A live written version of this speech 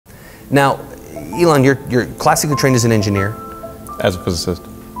Now, Elon, you're classically trained as an engineer. As a physicist.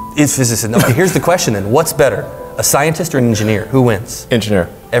 Is physicist. Okay, here's the question then. What's better, a scientist or an engineer? Who wins? Engineer.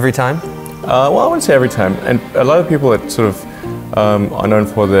 Every time? Well, I wouldn't say every time. And a lot of people that sort of are known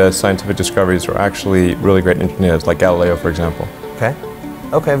for their scientific discoveries are actually really great engineers, like Galileo, for example. Okay.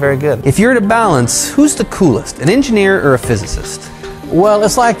 Okay, very good. If you're to balance, who's the coolest, an engineer or a physicist? Well,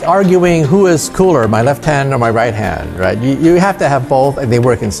 it's like arguing who is cooler, my left hand or my right hand, right? You have to have both, and they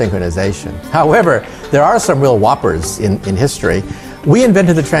work in synchronization. However, there are some real whoppers in history. We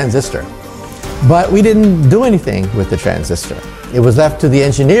invented the transistor, but we didn't do anything with the transistor. It was left to the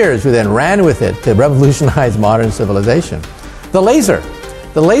engineers who then ran with it to revolutionize modern civilization. The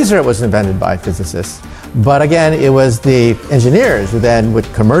laser was invented by physicists, but again, it was the engineers who then would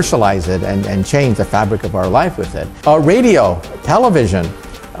commercialize it and change the fabric of our life with it. Radio, television,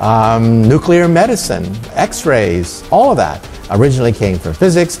 nuclear medicine, X-rays, all of that originally came from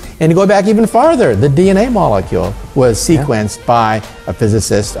physics. And to go back even farther, the DNA molecule was sequenced by a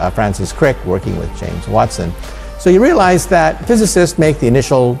physicist, Francis Crick, working with James Watson. So you realize that physicists make the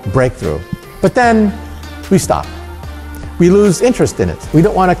initial breakthrough, but then we stop. We lose interest in it. We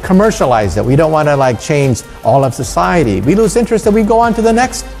don't want to commercialize it. We don't want to change all of society. We lose interest and we go on to the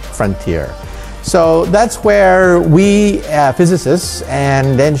next frontier. So that's where we physicists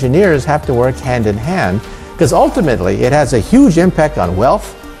and engineers have to work hand in hand, because ultimately it has a huge impact on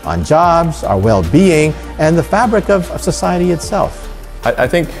wealth, on jobs, our well-being, and the fabric of society itself. I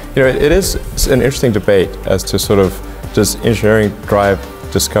think it is an interesting debate as to sort of, does engineering drive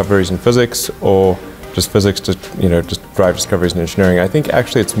discoveries in physics, or does physics just drive discoveries in engineering? I think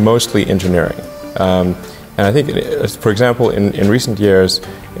actually it's mostly engineering. And I think, for example, in recent years,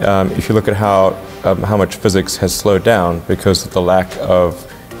 if you look at how much physics has slowed down because of the lack of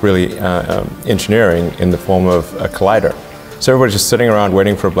really engineering in the form of a collider. So everybody's just sitting around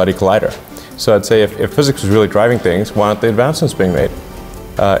waiting for a bloody collider. So I'd say if physics was really driving things, why aren't the advancements being made?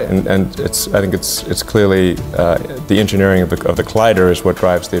 And I think it's clearly the engineering of the collider is what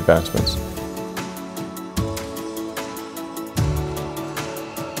drives the advancements.